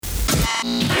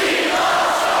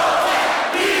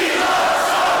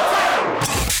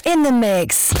In the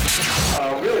mix.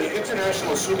 Really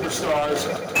international superstars.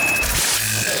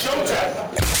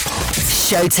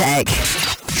 Showtek.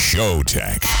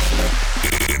 Showtek.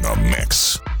 In the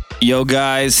mix. Yo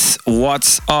guys,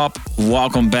 what's up?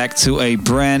 Welcome back to a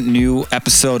brand new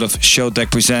episode of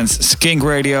Showtek Presents Skink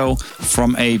Radio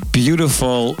from a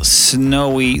beautiful,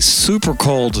 snowy, super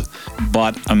cold,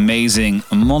 but amazing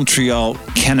Montreal,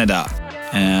 Canada.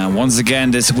 And once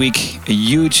again this week, a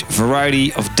huge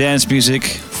variety of dance music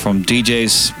from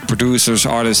DJs, producers,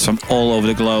 artists from all over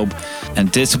the globe. And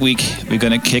this week we're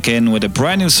gonna kick in with a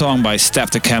brand new song by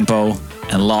Steph DeCampo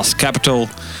and Lost Capital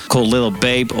called Little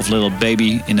Babe of Little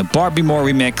Baby in a Barbie Moore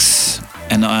remix.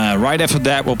 And right after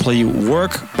that we'll play you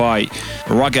Work by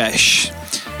Ragesh.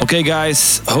 Okay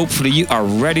guys, hopefully you are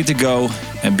ready to go,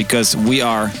 and because we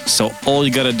are, so all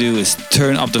you gotta do is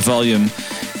turn up the volume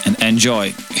and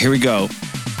enjoy. Here we go.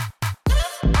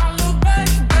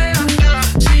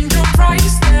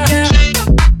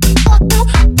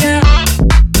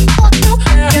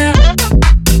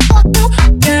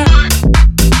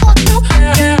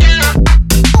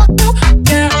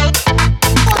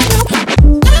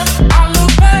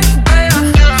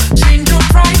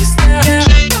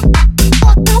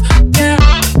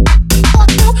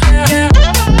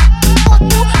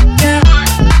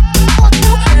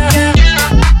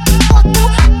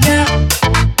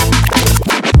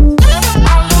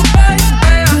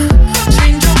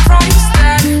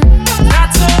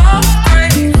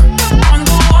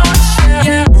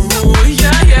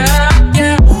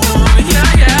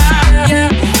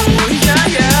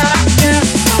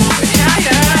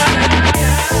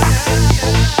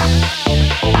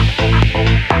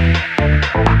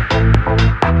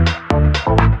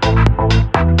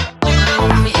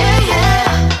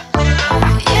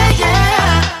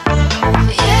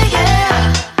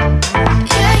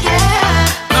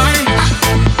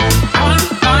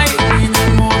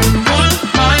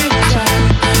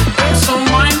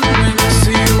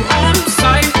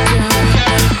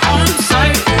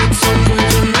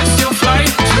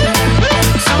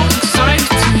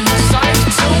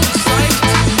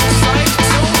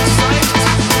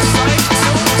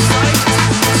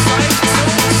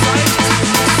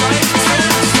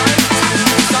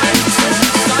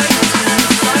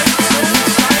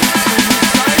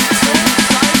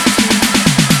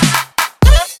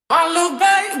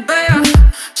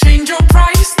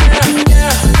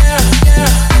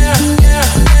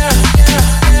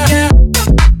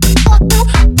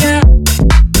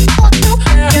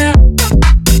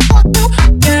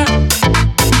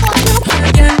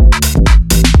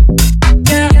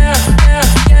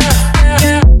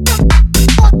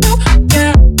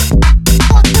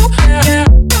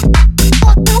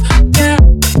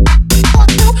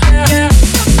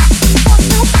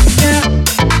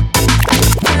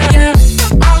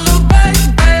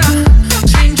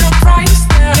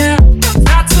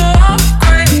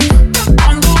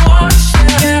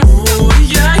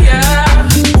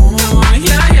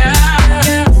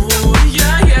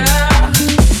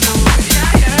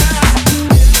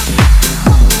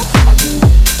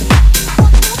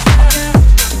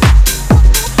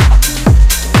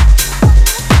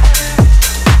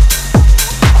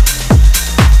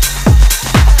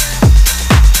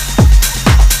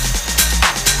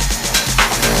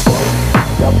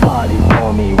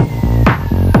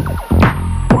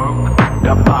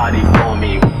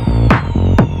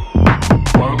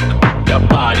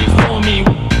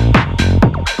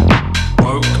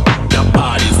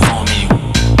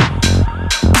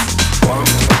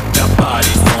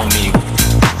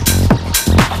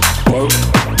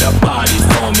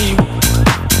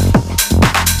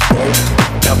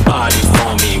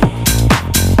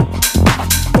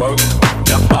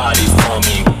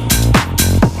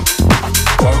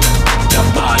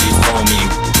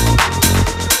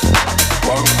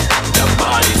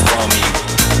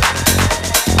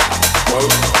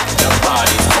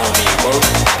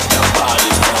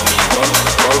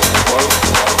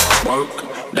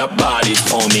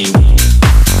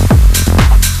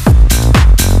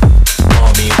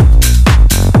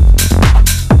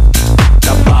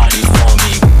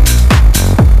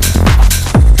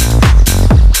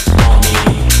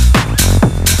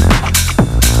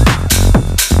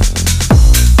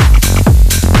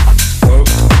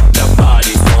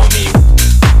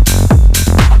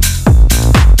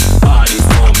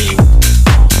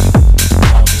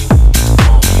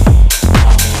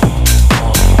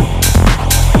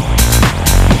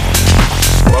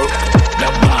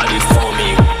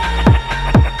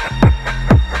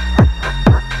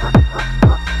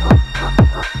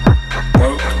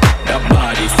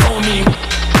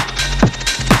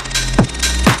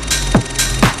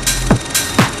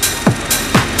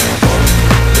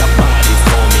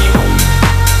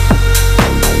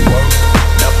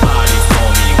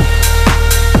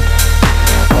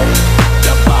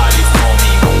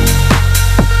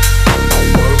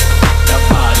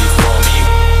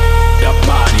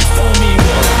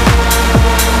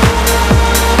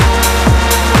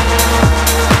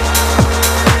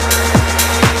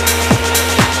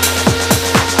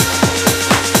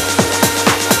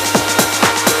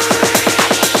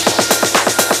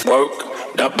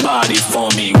 body for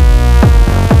me.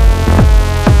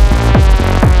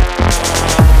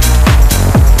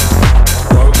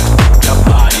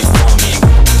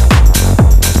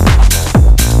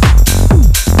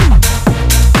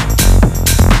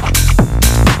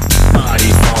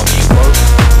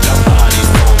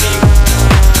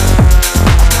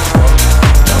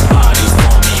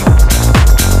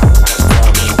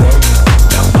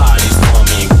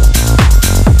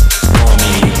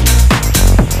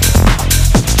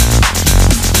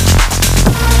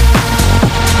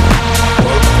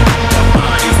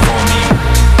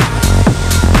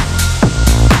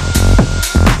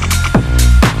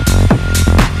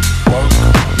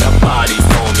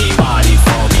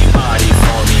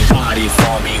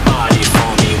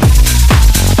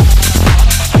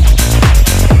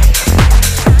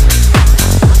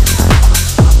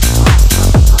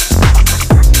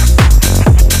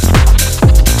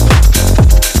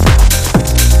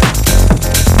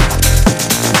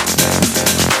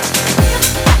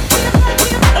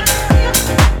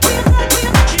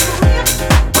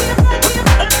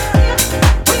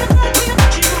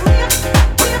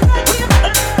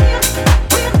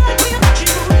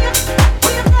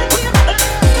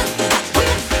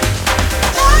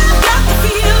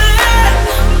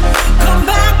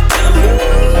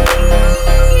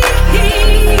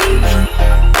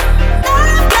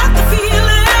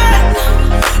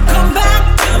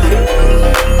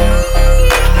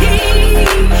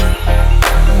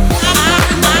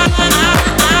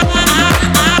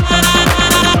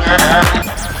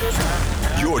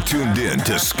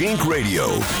 Skink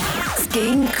Radio.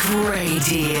 Skink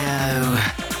Radio.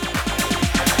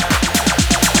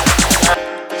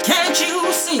 Can't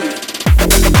you see?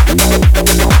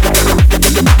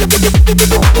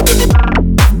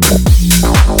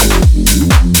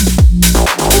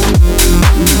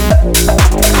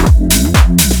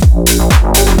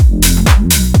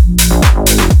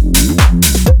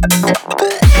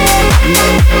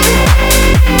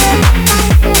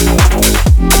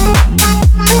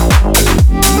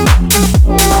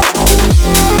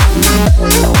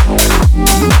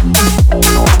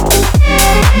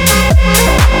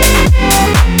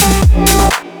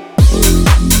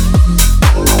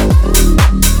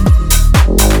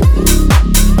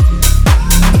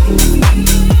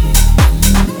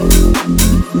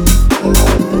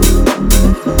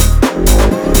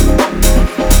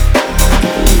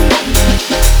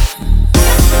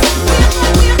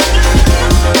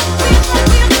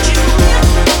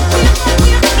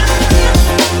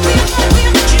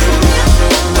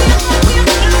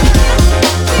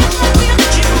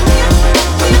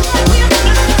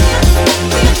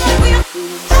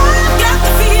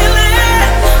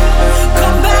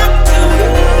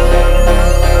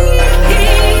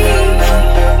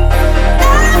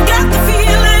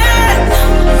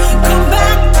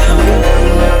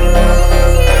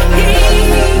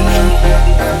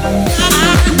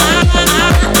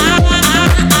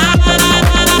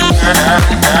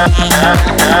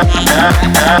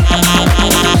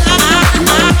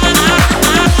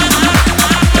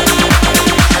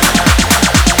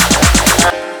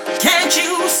 Can't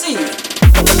you see?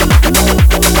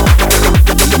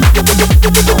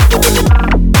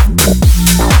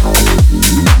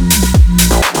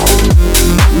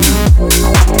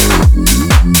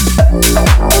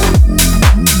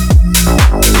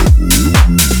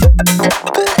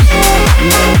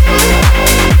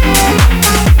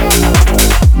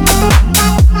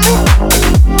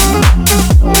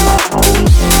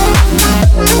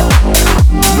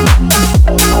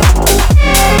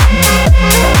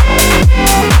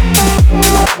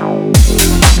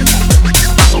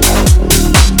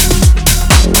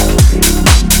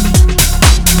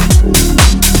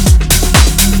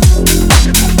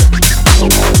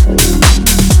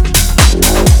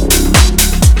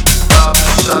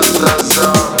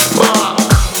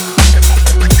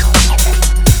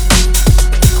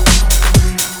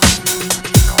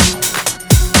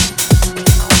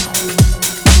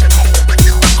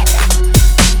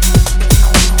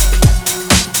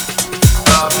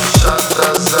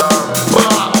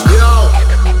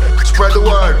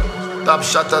 Top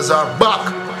shatters are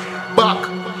back, back,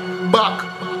 back,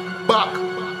 back,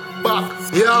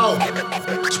 back. Yo,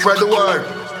 spread the word.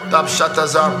 Top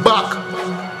shatters are back,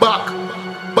 back,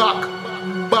 back,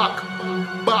 back,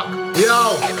 back.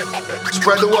 Yo,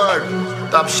 spread the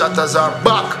word. Top shatters are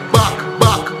back, back,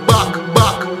 back, back,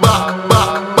 back, back,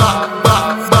 back, back, back,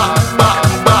 back,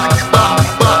 back, back,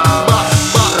 back, back,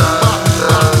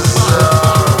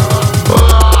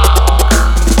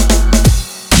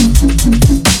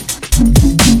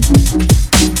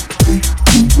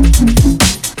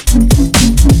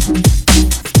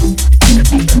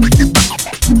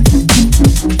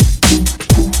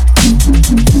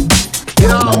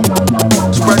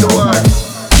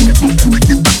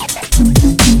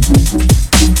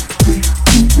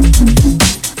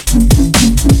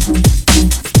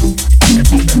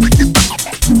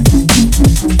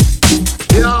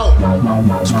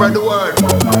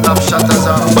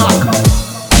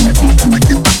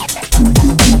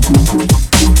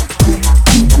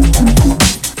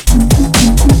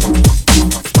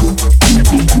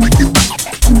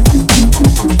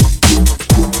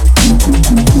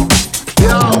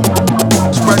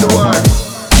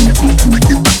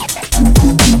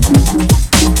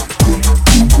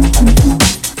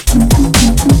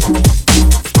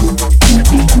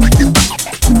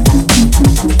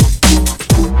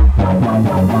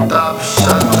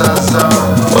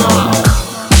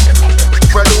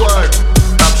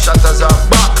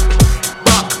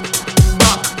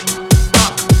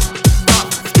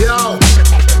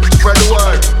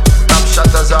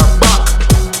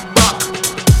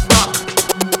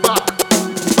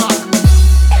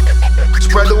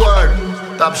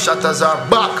 Top Shotters are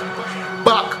back,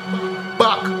 back,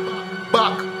 back,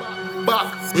 back,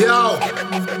 back. Yo,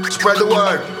 spread the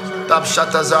word. Top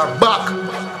Shotters are back,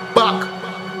 back,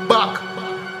 back,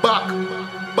 back,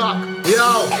 back.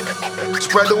 Yo,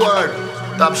 spread the word.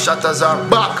 Top Shotters are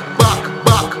back, back,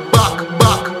 back, back,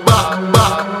 back, back,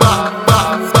 back, back, back,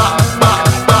 back,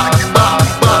 back, back, back,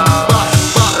 back.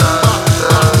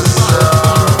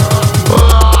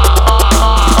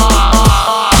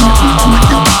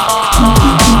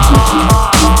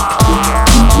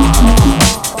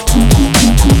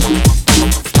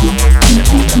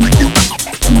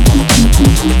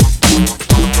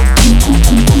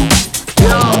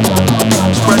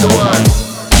 Spread the word.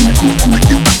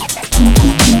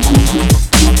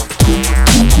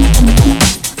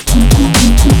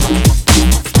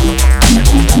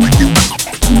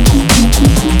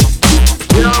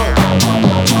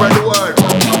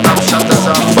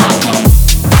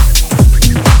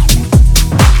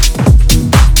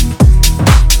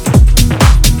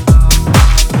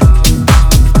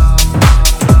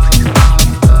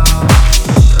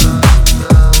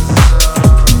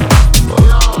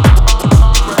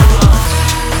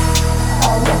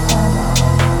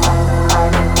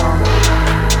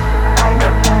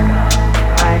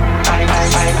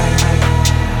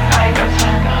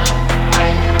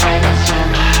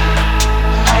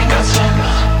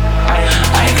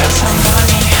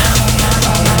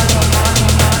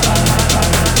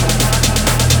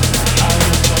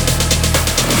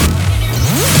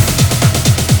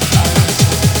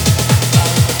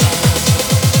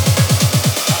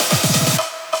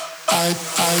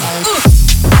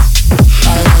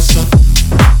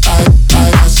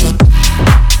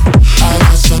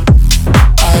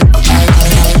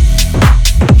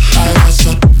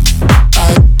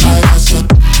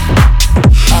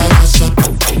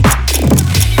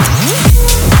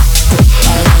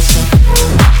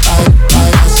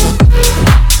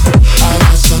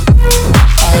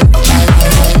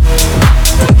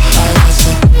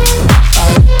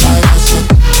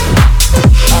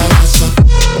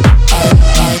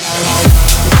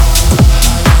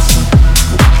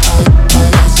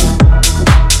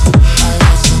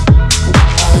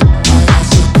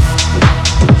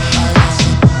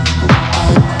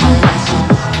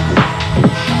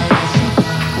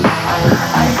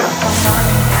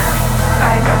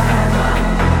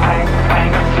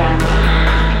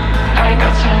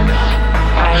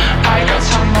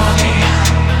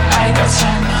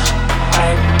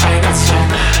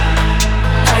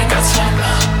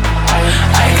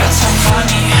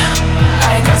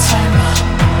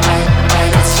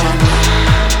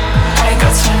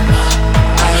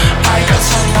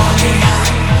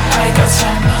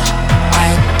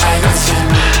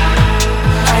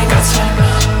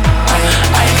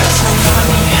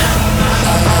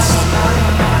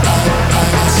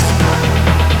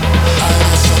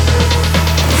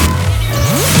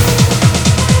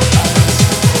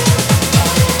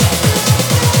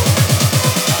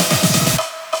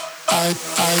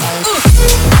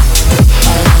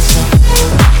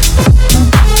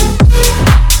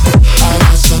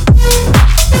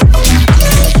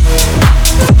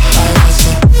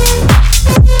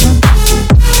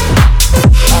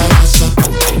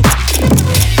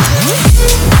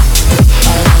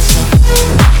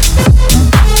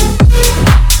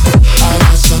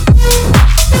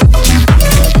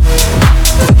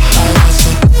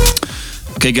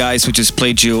 Okay guys, we just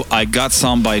played you I Got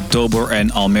Some by Dober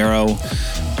and Almero.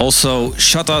 Also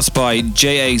Shut Us by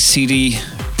JACD.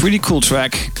 Pretty cool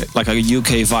track, like a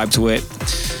UK vibe to it.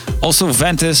 Also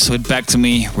Ventus with Back to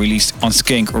Me, released on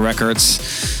Skink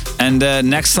Records. And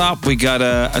next up we got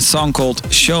a song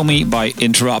called Show Me by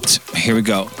Interrupt. Here we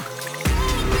go.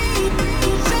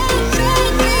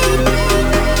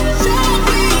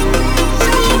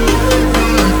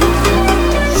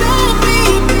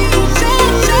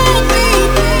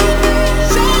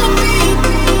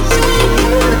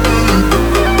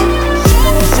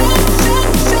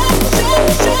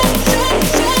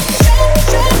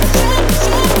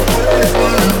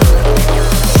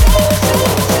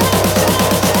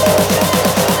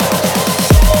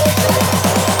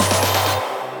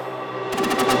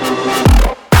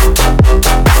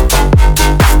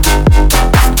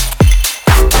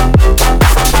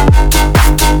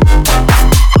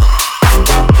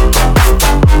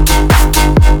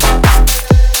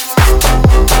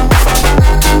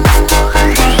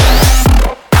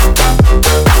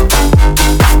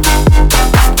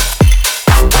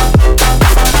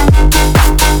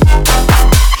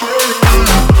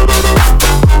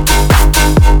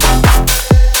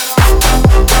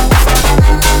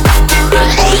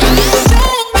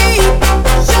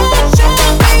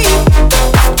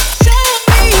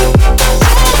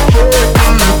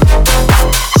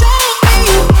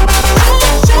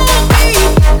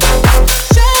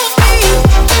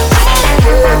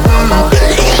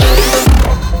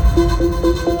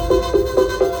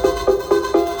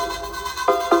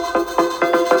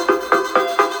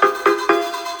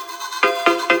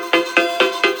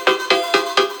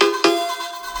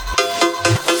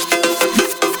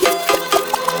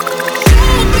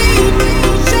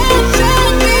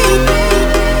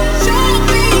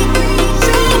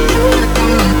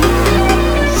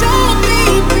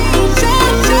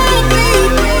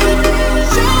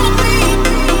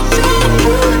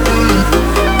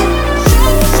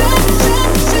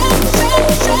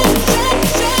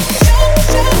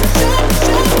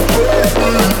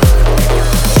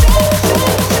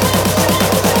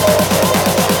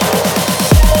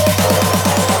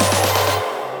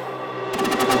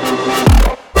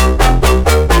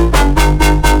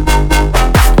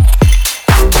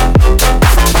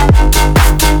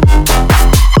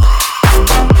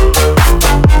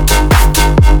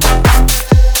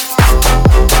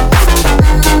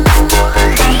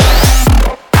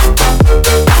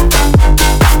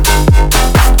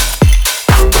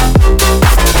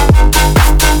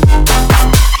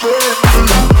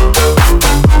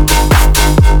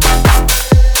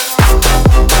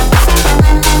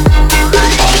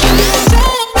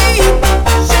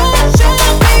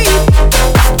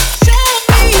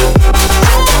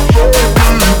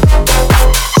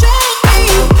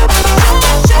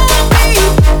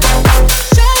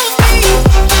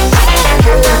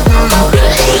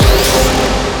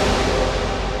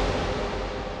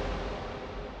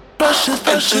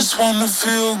 I just wanna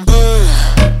feel good.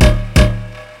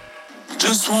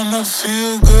 Just wanna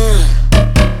feel good.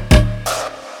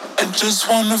 I just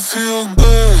wanna feel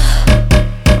good.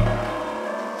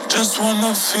 Just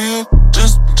wanna feel,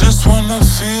 just wanna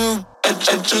feel. I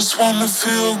just wanna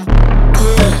feel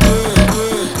good, good,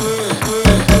 good, good,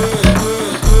 good, good,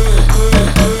 good, good,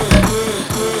 good, good,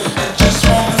 good. I just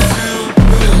wanna feel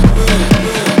good, good,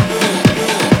 good,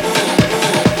 good,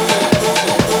 good,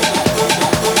 good,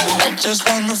 good. I just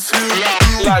wanna feel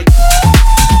like.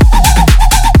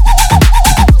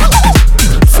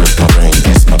 Flip my brain,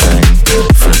 it's my brain.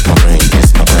 Flip my brain,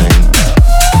 it's my brain.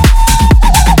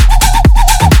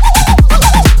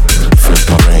 Flip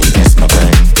my brain, it's my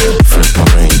brain. Flip my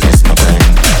brain, it's my brain.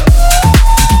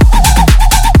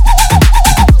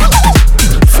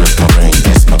 Flip my brain,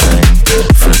 it's my brain.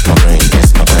 Flip my brain,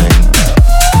 it's my brain.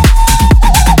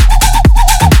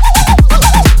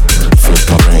 Flip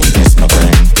my brain, it's my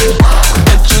brain.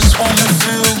 I just wanna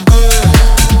feel good.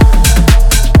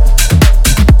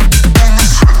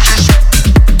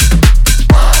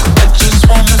 I just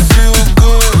wanna feel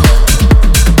good.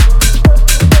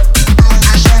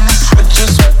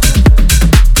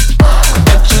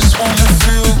 I just wanna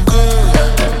feel good.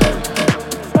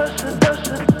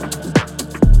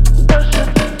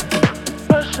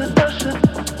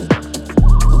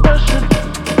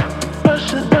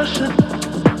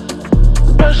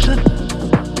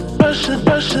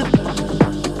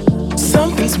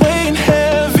 Something's weighing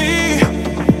heavy.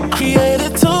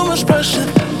 Created too much pressure.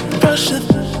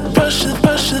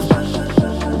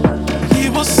 We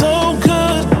were so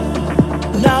good.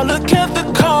 Now look at the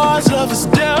cards love has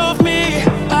dealt me.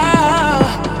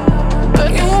 But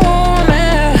you want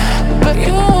it, but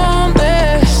you want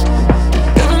this.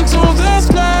 Even to this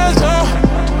pleasure.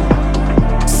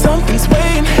 Something's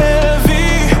weighing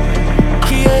heavy.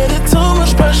 Created too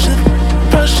much pressure.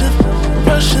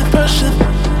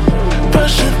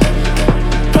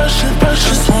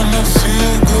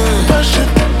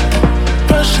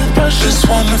 Just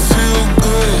wanna feel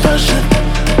good.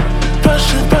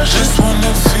 Just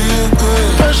wanna feel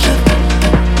good.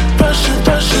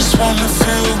 Just wanna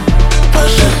feel good.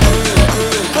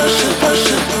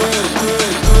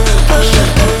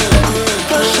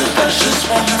 Just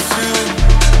wanna feel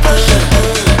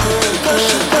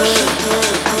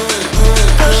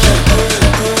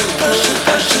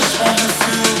just wanna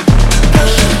feel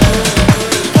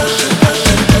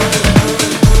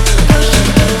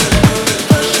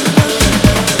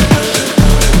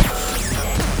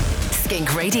Skink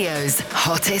Radio's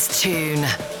hottest tune.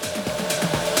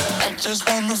 I just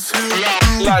wanna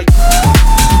feel like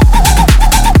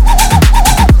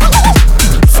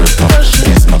Flip my brain,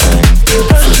 it's my brain.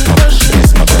 Flip my brain,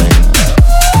 it's my brain.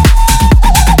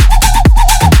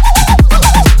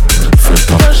 Flip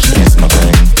my brain, it's my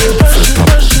brain. Flip my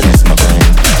brain, it's my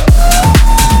brain.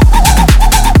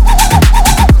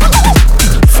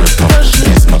 Flip my brain,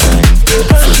 it's my brain. Flip my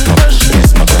brain, it's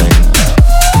my brain.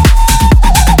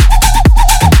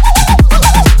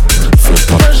 Flip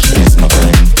my brain, it's my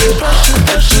brain.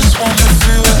 I just wanna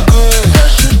feel good.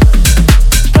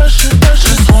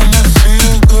 Just wanna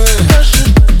feel good. I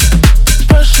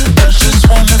just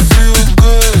wanna feel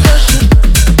good.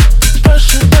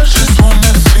 Just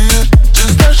wanna feel,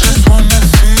 just wanna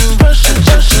feel.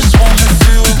 I just wanna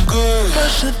feel good.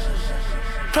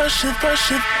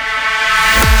 Pressure.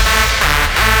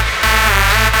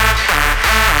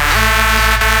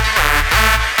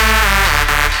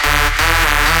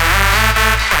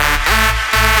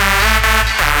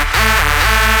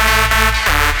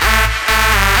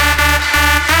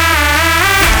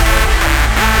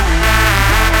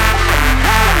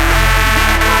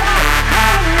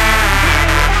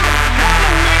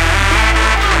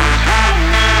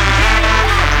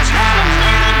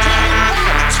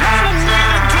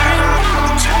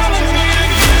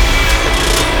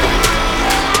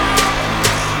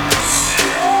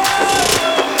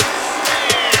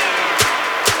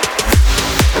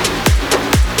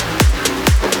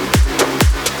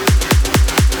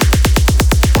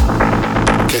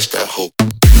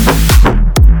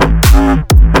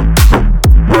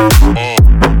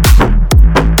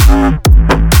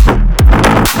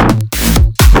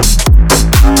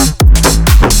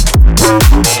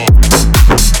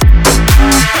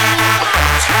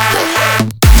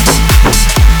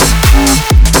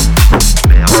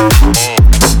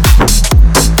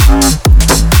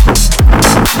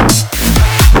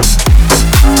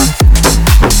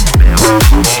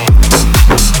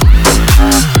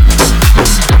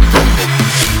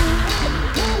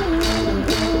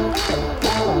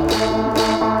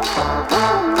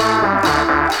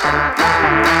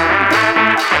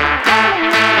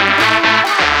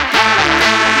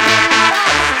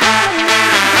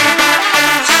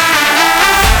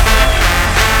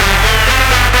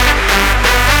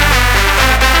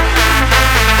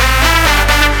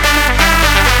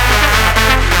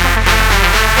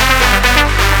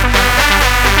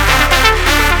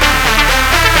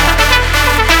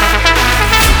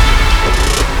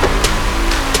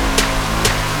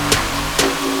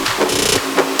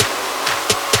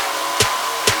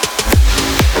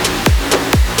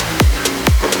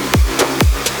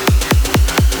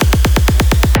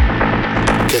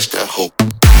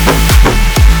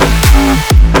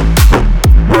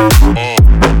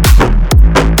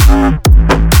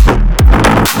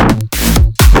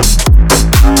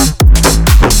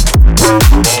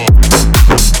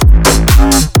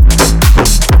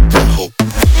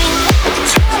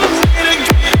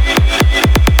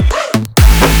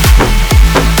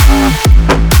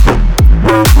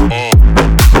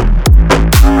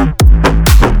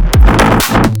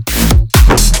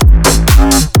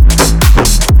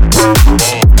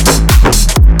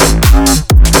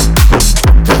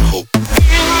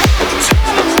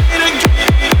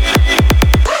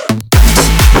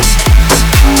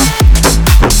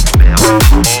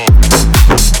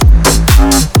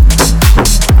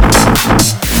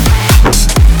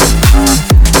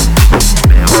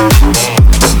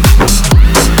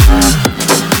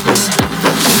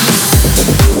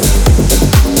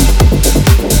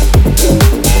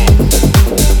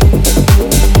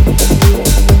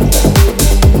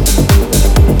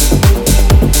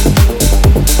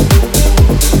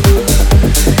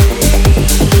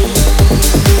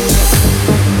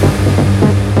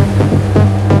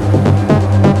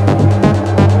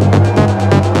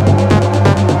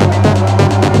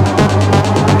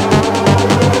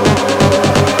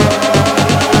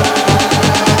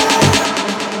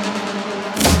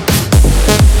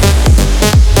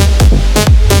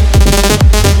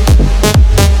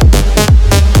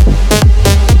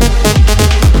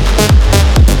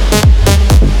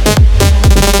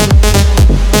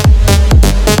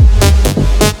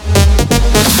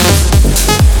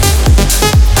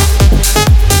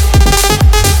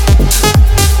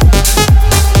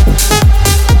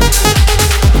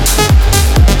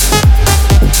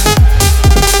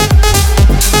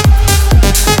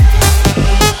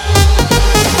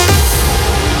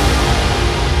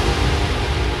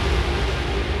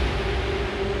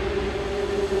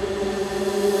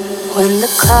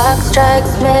 clock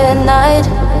strikes midnight,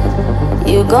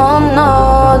 you gon'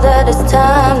 know that it's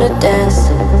time to dance.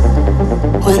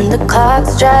 When the clock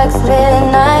strikes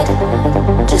midnight,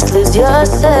 just lose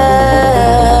yourself.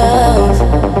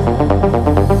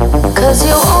 'Cause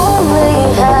you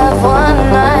only have one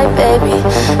night, baby.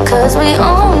 'Cause we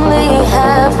only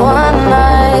have one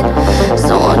night.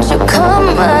 So won't you come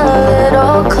a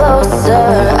little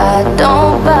closer? I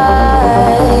don't bite.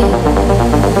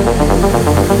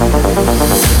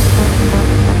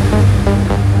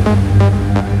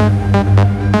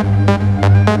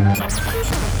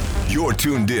 You're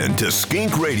tuned in to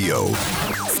Skink Radio.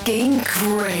 Skink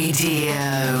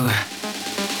Radio.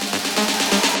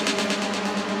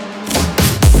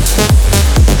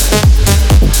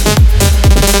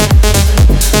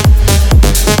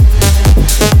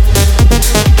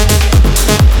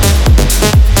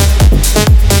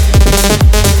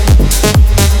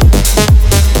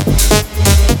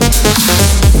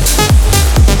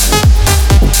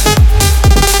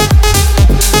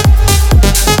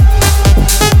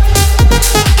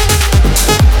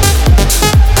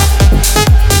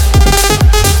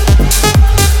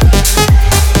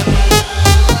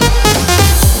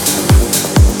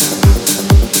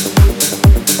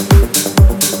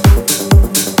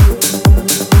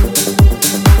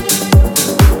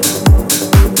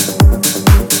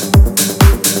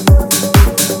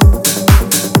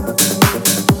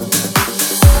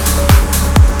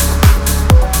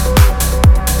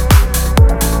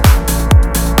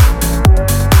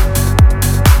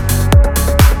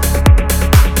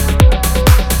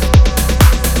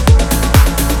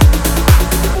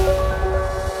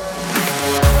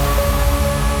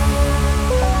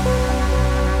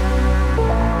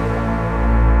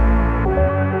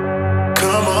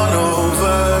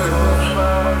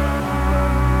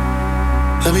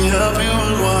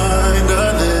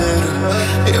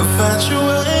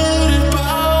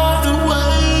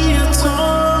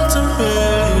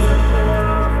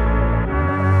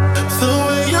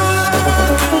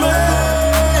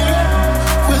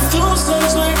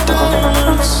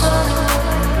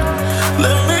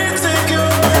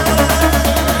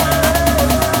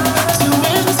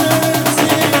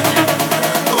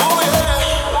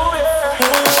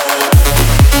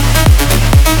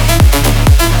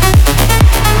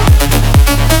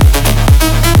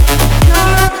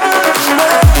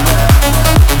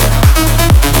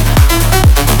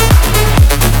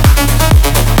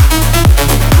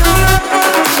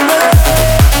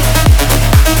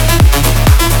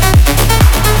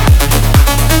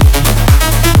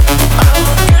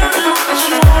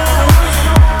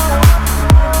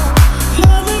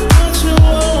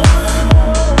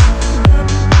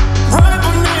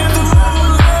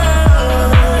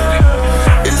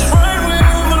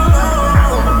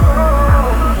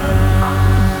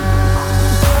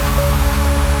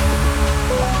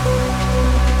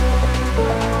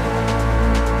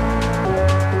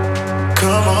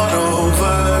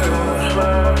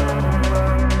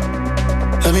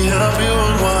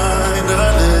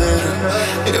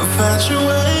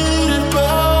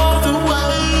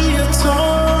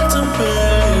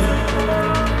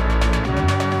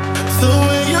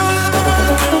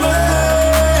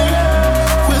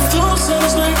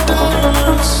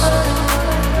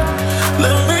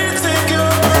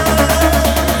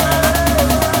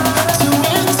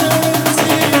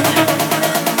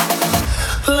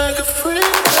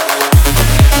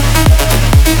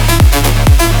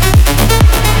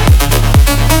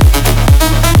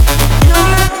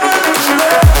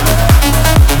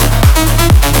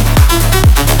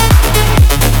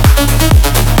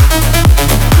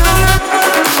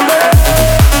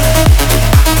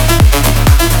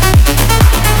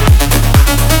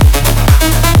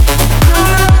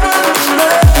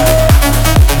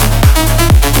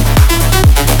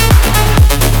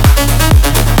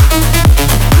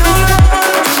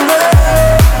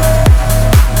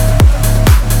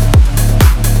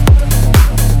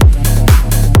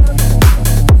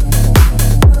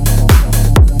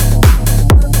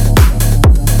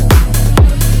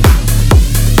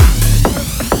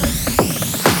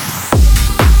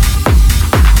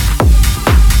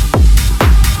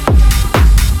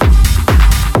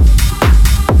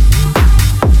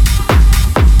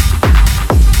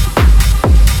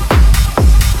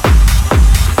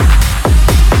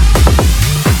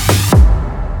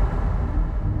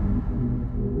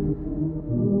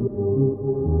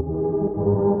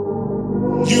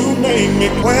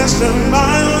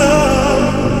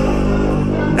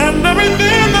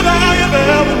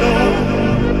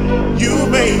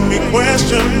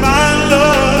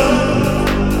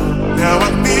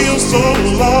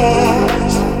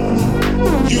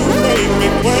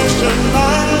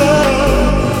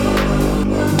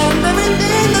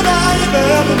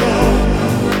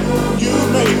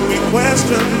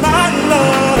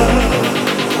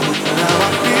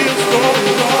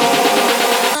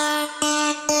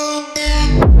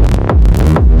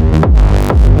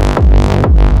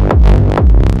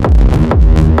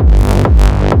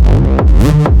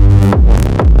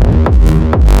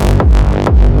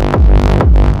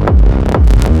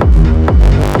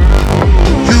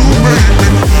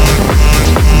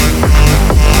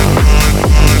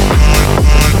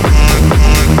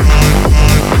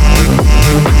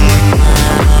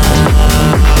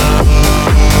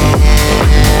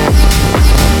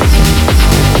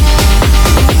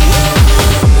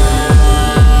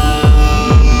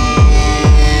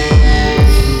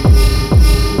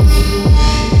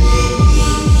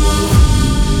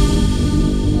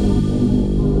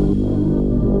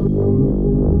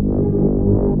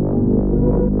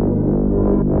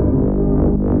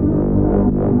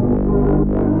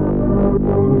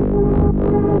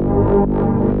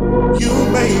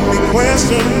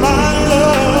 question my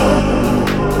love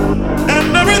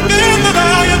and everything that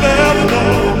I have ever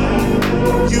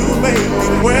known. You made me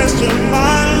question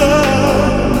my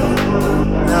love.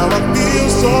 Now I feel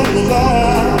so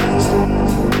lost.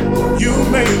 You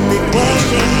made me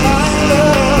question my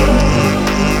love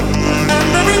and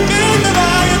everything that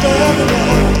I have ever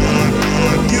known.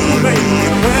 You made me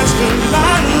question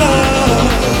my love.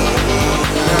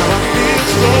 Now I feel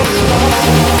so lost.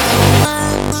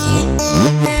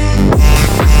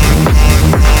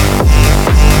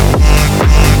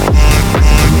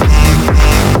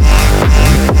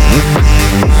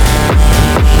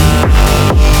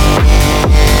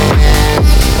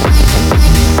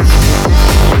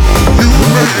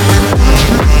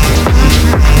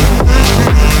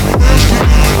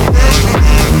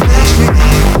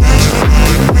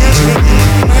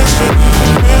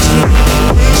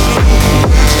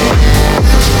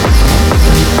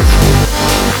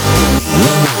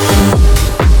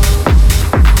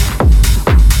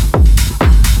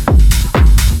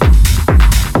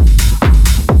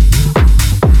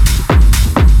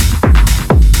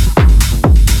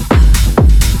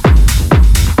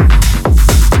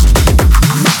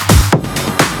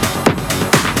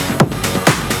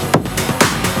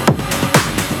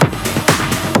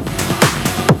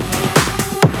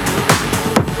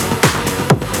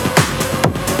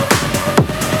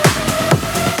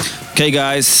 Okay,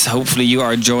 guys, hopefully you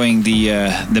are enjoying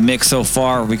the mix so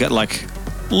far. We got like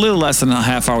a little less than a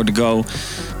half hour to go,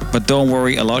 but don't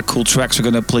worry, a lot of cool tracks are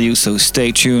gonna play you, so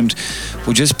stay tuned.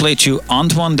 We just played you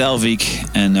Antoine Delvig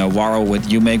and Waro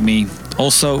with You Make Me.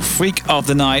 Also, Freak of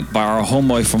the Night by our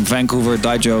homeboy from Vancouver,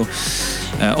 Daijo.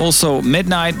 Also,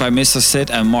 Midnight by Mr.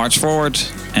 Sid and March Forward.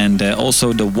 And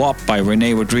also The WAP by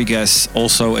Rene Rodriguez,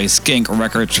 also a Skink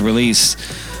Records release.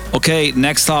 Okay,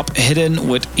 next up, Hidden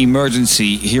with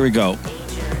Emergency. Here we go.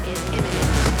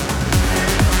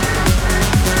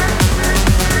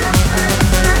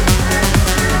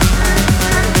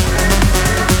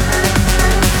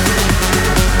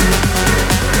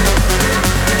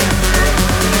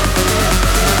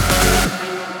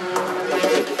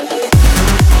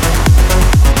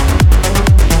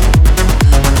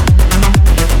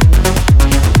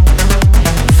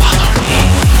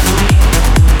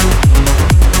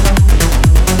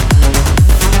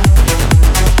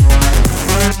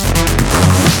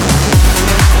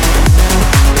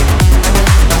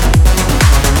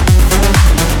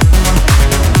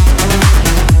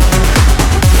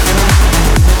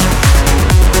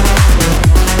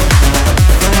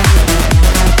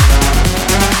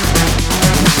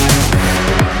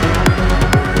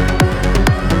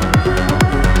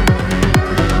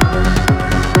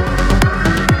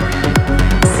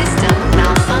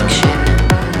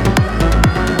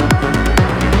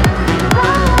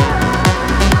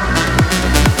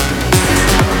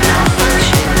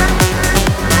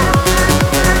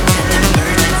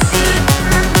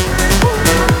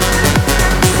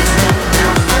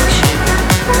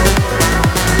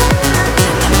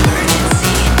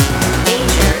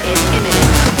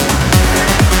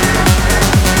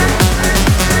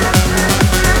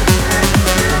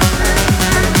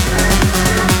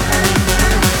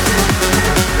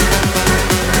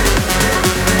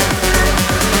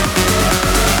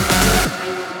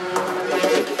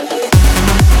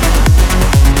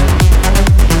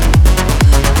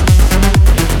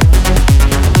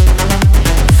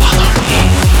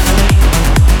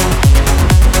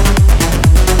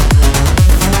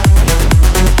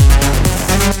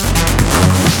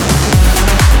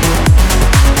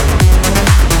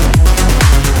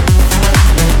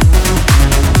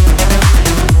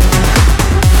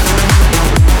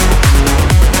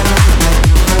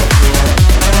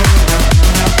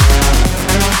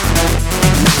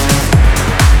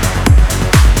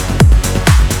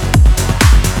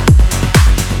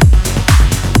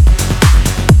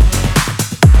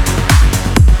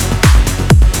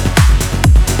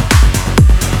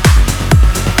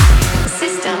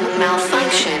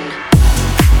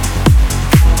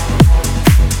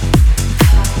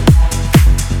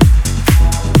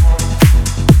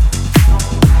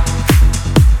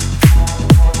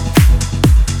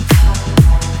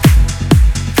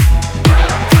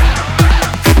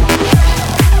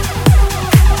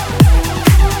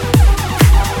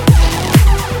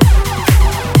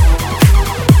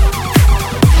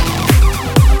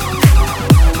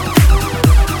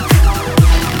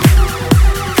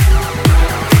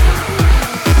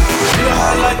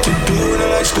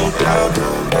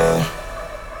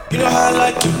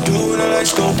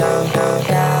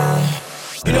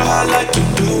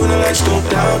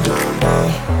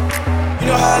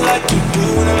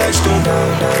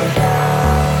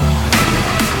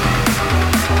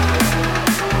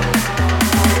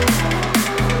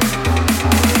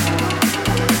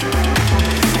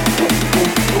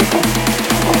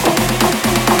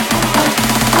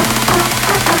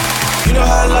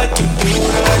 like you do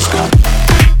when the lights go.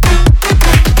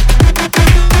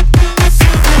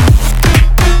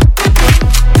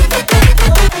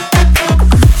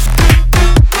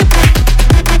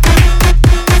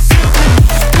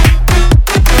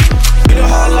 You know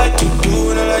how I like you do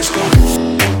when the lights go.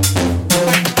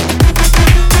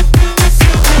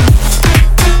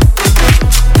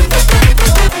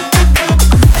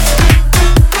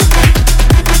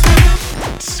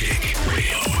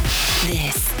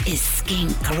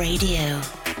 Radio.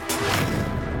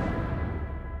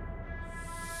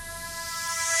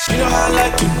 You know how I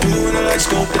like you do when the lights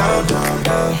go down, down,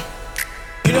 down.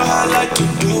 You know how I like you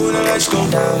do when the lights go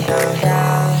down, down,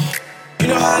 down. You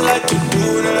know how I like you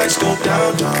do when the lights go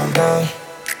down, down, down.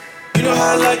 You know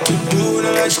how I like you do when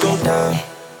the lights go down.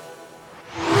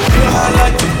 You know how I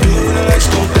like you do when the lights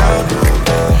go down, down,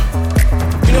 down.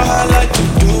 You know how I like you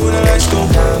do when the lights go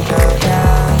down, down,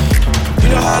 down. You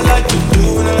know how I like you do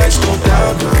when the lights go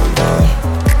down, down, down.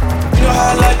 You know how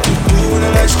I like you do when the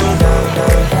lights go down,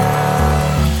 down, down.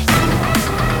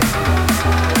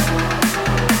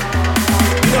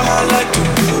 You know how I like you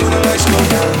do when the lights go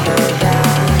down, down,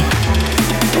 down.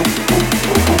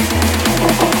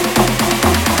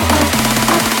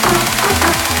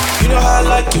 You know how I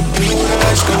like you do when the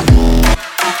lights go down.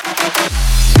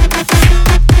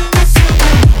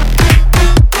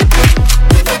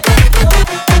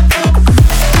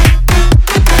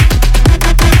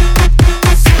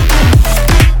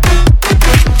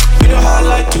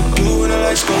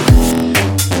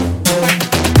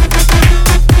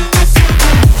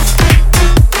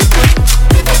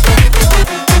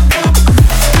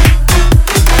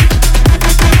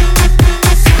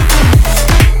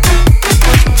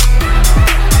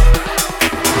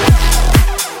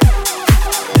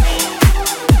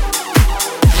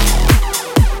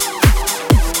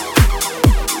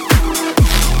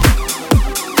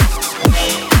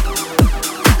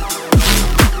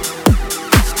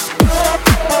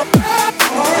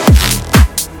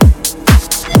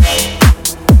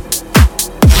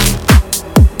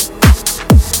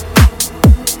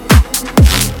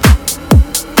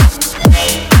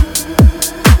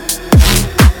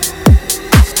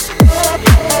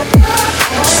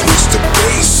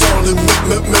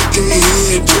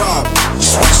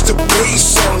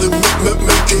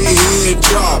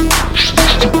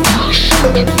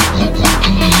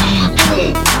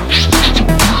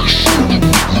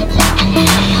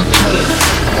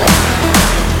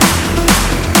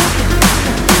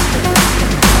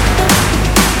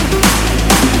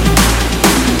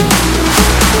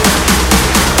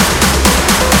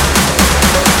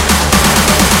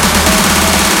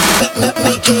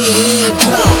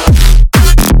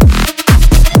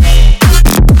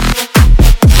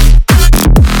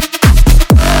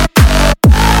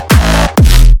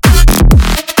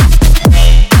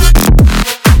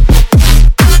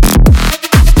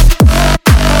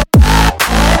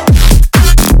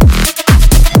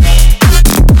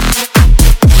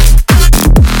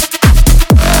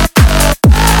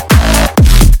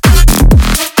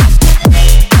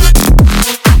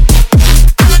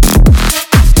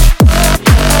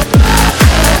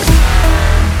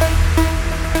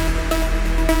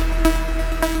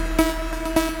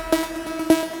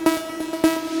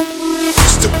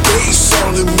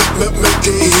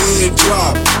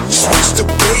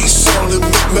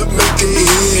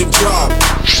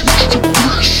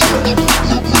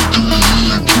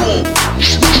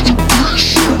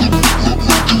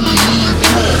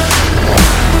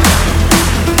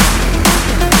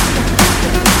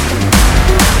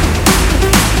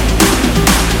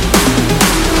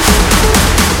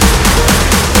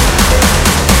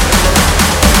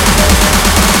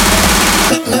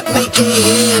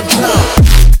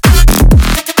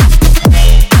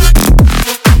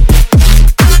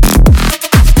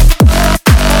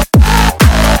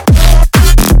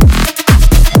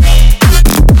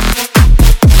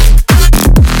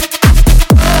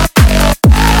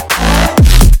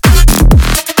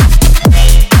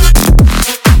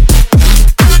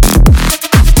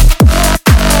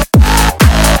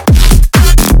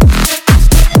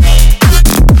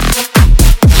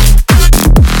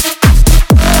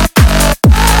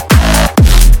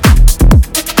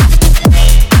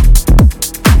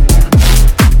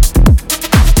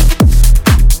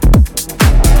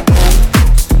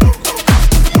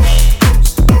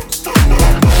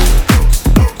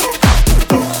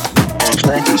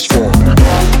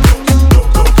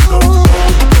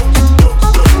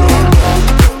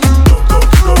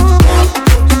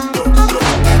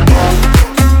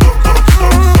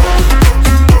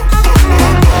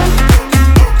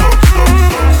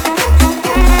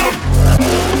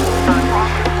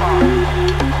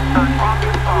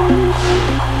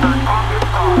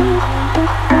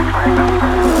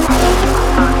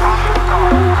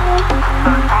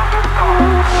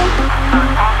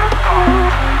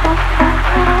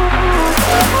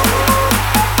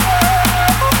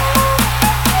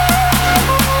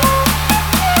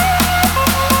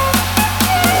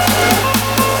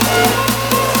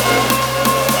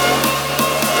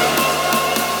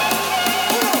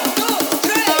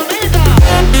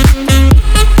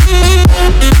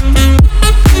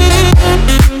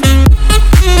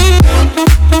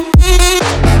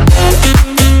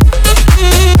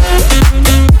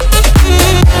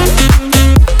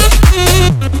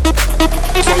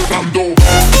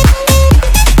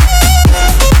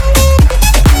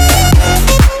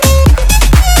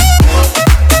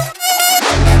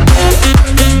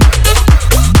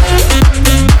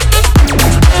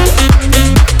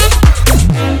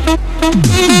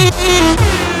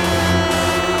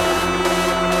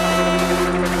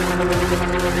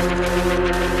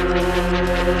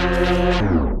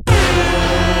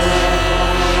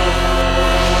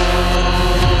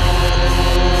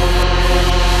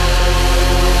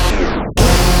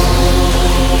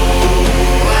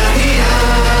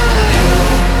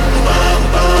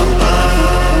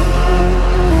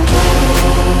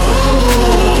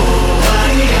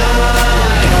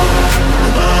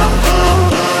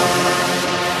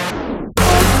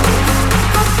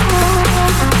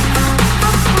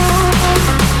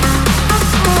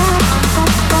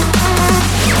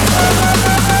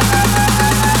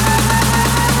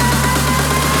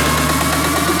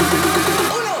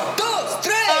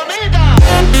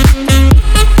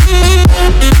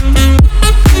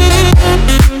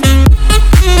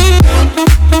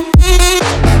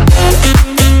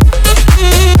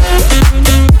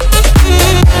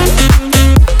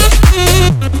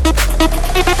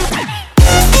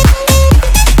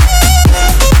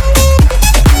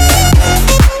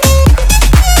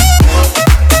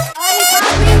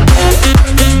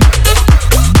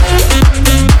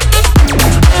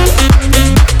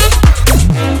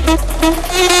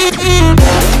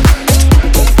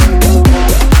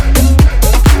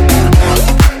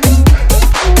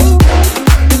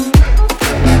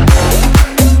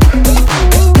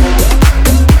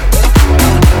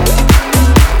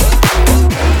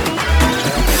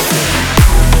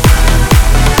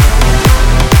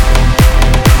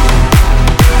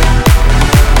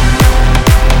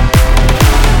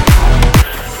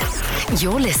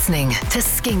 listening to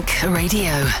Skink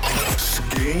Radio.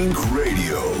 Skink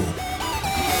Radio.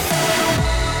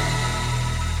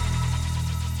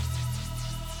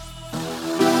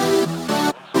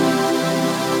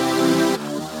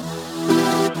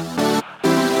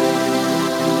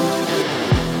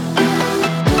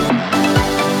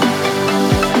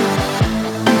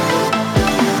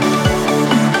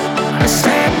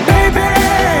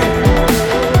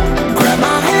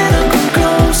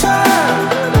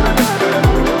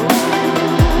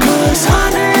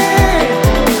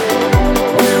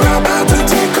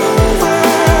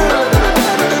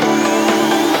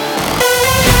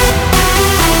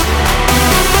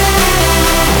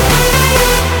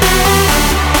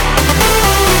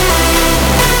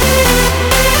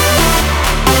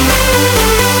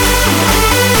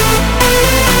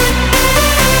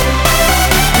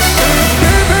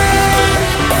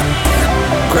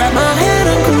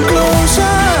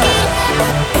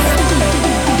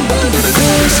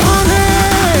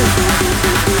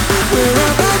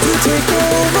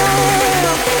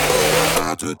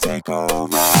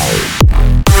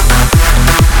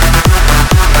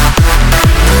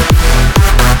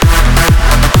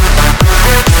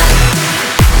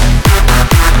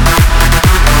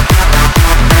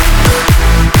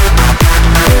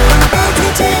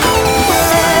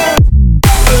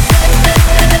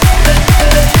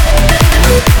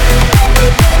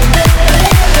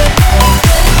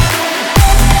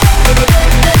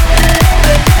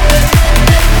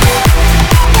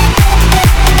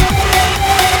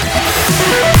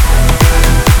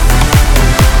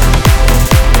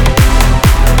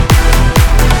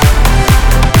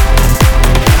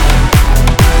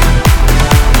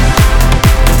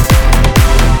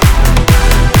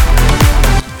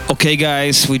 Okay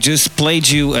guys, we just played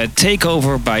you a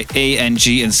Takeover by ANG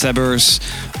and Sebers,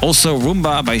 also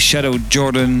Roomba by Shadow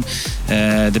Jordan,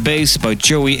 The Bass by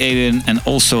Joey Aiden, and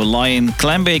also Lion,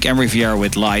 Clambake and Riviera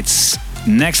with Lights.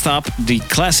 Next up, the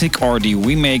classic or the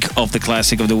remake of the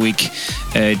classic of the week,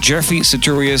 Jeffrey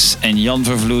Saturius and Jan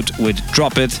Vervloed with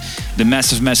Drop It, the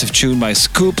massive tune by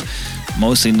Scoop,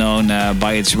 mostly known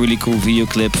by its really cool video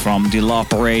clip from the Love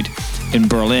Parade in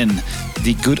Berlin.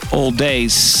 The good old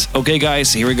days. Okay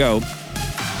guys, here we go.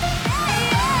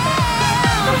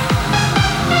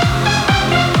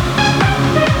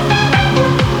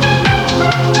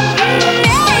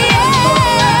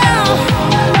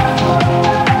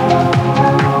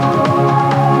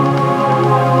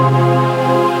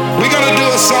 We're gonna do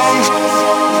a song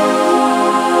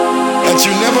that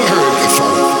you never heard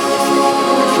before.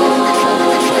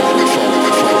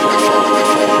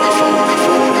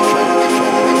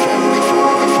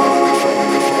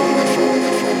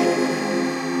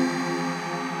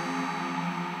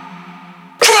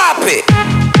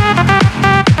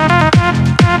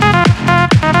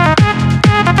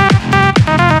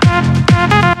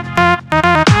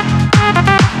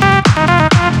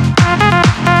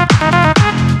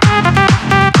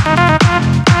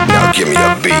 Give me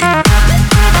a beat.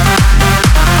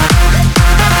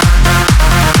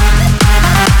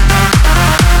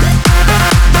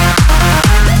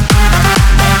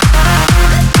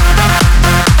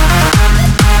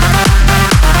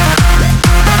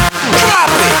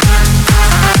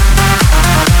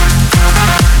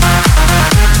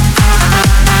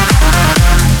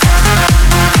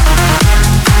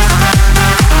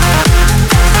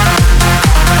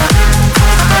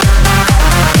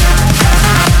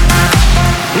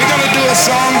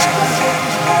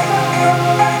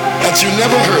 You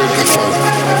never heard before.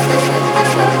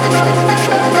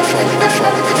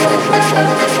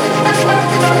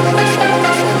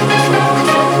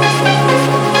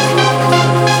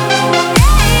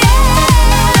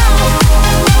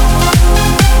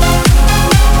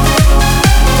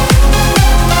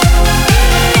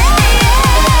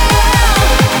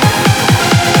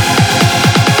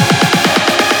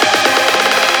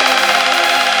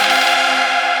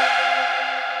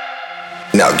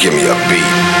 Now give me a beat.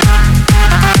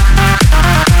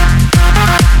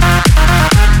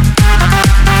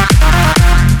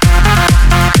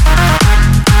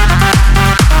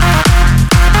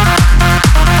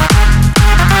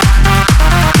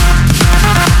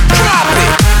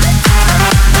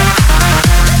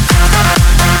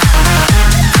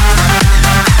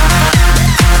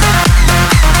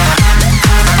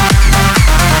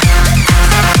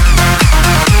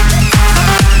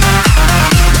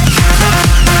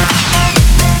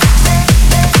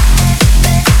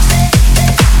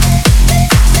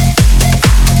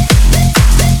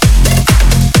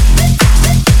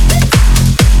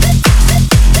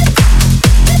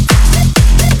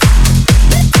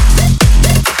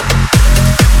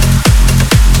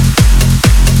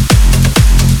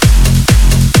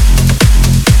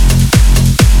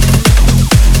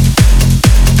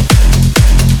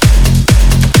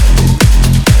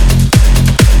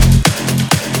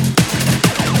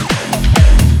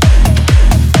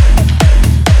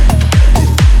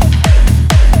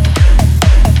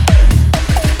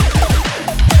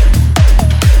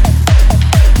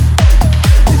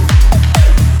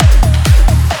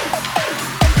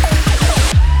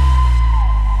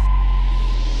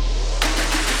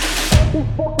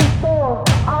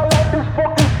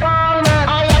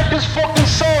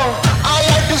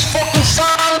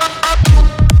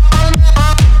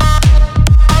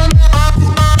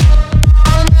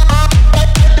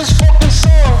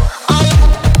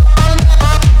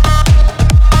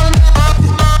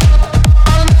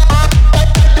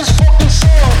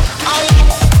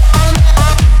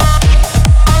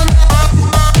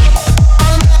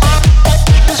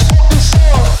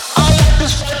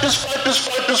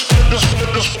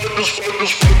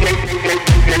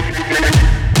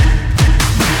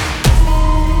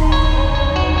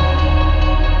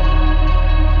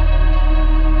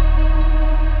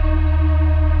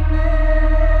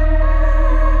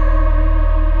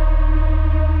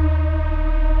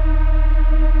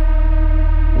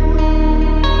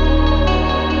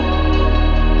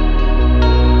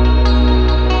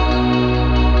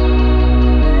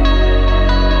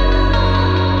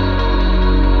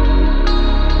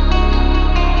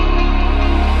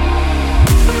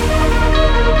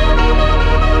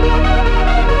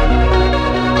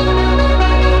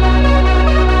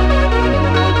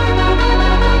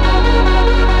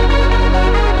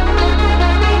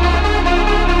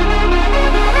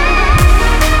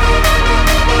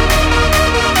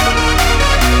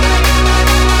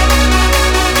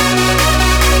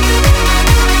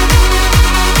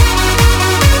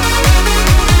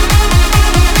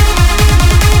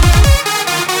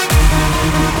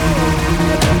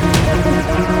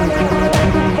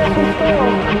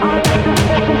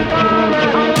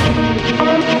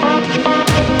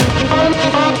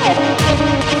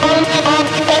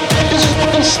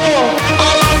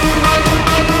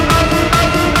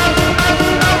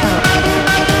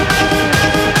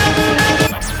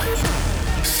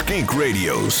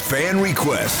 fan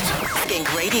request.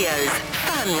 Skink Radio's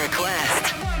fan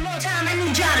request. One more time, I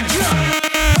need y'all to jump.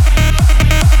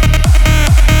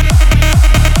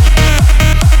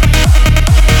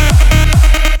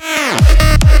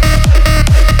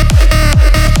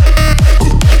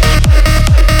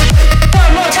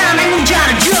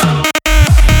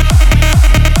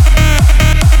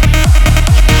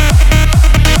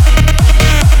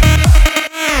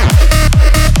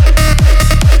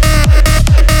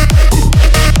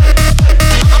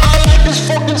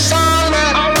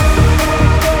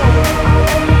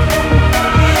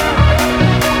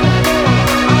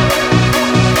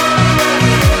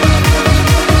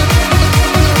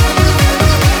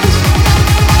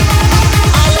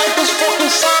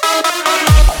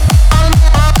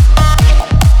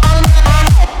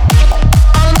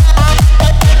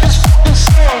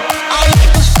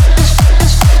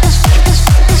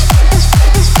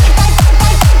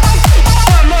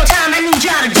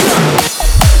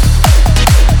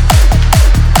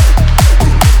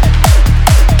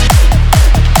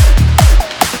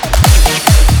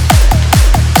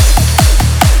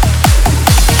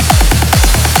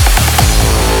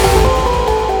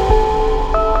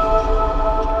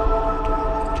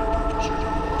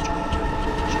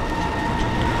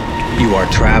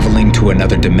 To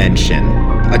another dimension,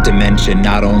 a dimension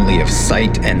not only of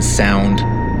sight and sound,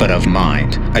 but of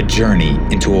mind, a journey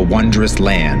into a wondrous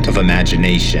land of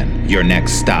imagination. Your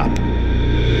next stop,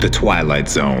 the Twilight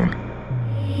Zone.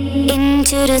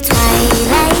 Into the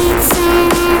Twilight Zone.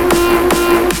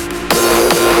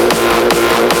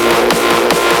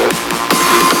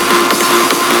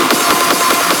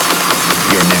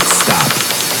 Your next stop,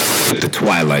 the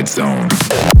Twilight Zone.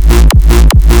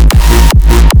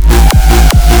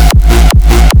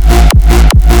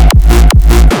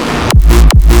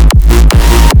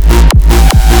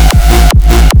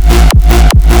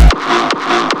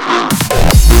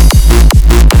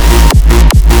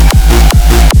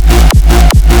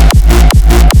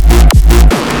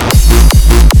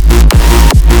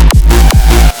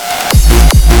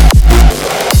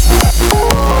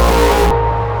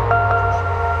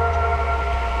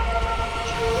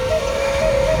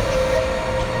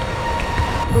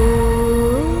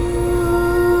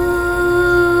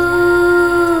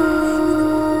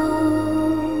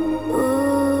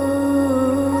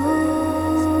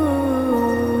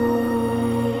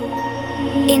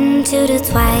 Into the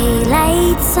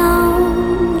Twilight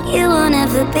Zone, you will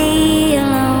never be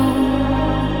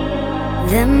alone.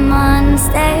 The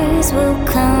monsters will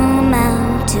come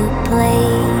out to play.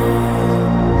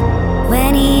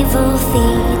 When evil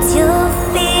feeds your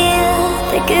fear,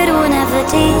 the good will never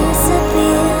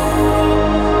disappear.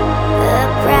 A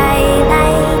bright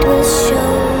light will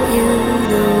show you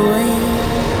the way.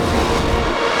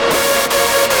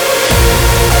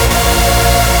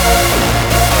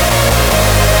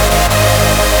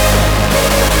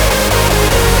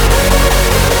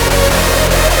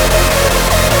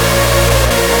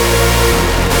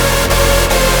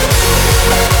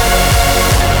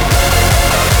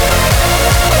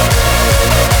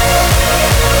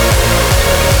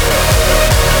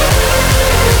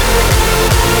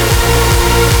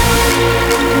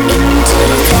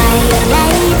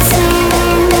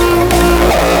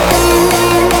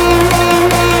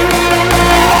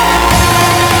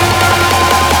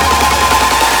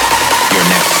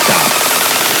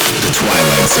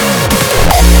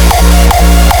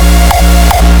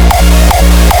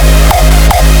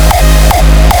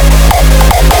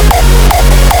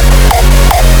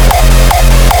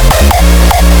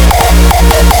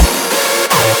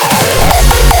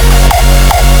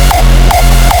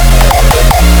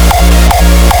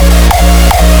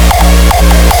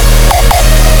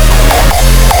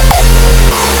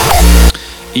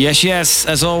 Yes,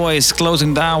 as always,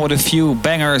 closing down with a few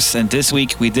bangers, and this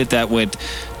week we did that with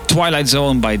Twilight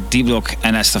Zone by D-Block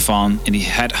and Estefan in the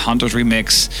Headhunters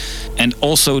remix, and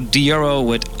also Dioro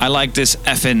with I Like This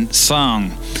Effin'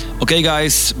 Song. Okay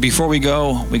guys, before we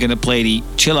go, we're gonna play the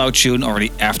chill out tune or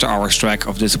the after hours track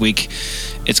of this week.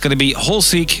 It's gonna be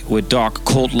Holseek with Dark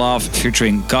Cold Love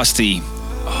featuring Gusty.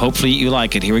 Hopefully you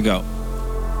like it, here we go.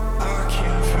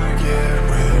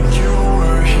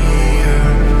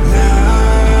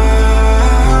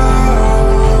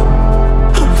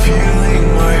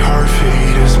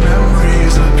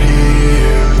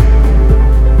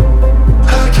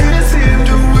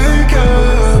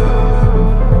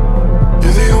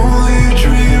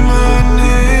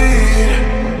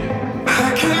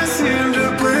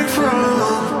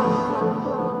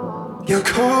 Your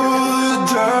cold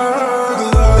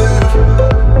dark life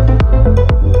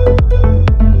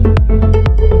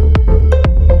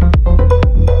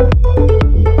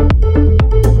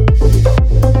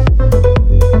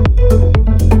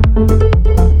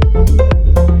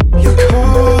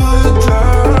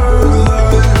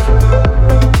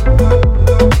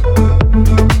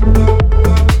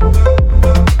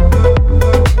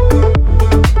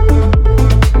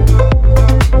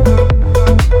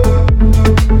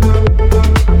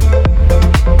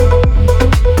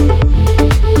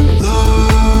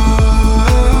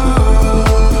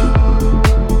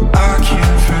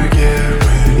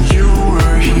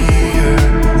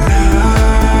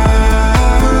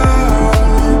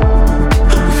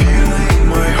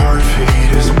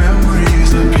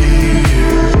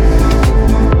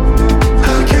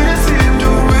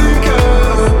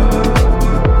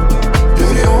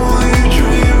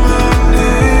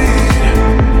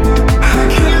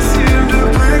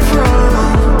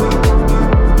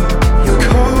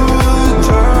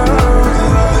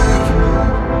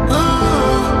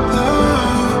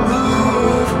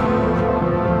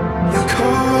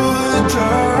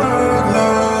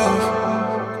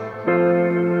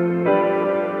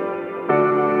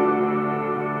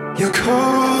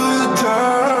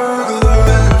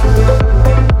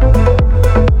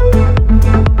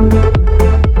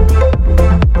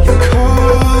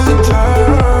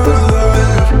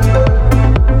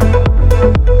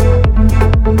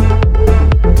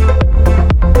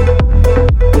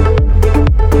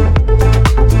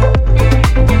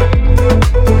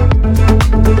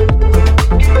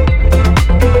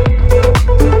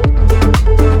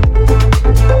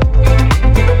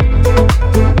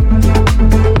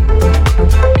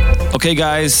Okay,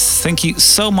 guys, thank you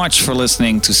so much for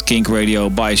listening to Skink Radio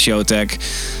by Showtek.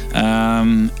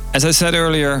 As I said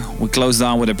earlier, we closed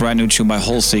down with a brand new tune by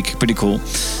Holseek. Pretty cool.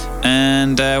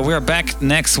 And we are back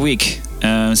next week.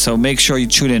 So make sure you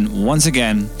tune in once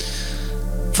again.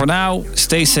 For now,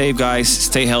 stay safe, guys.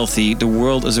 Stay healthy. The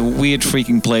world is a weird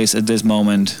freaking place at this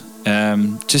moment.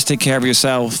 Just take care of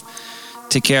yourself.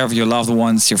 Take care of your loved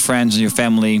ones, your friends, and your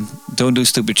family. Don't do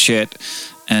stupid shit.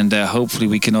 And hopefully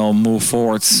we can all move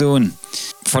forward soon.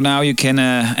 For now, you can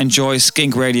enjoy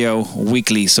Skink Radio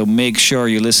weekly. So make sure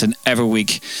you listen every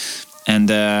week. And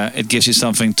it gives you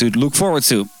something to look forward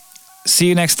to. See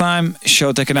you next time.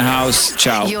 Showtek in the house.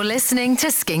 Ciao. You're listening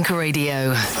to Skink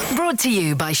Radio. Brought to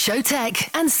you by Showtek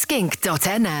and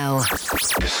skink.nl.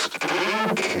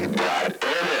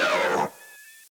 Skink.nl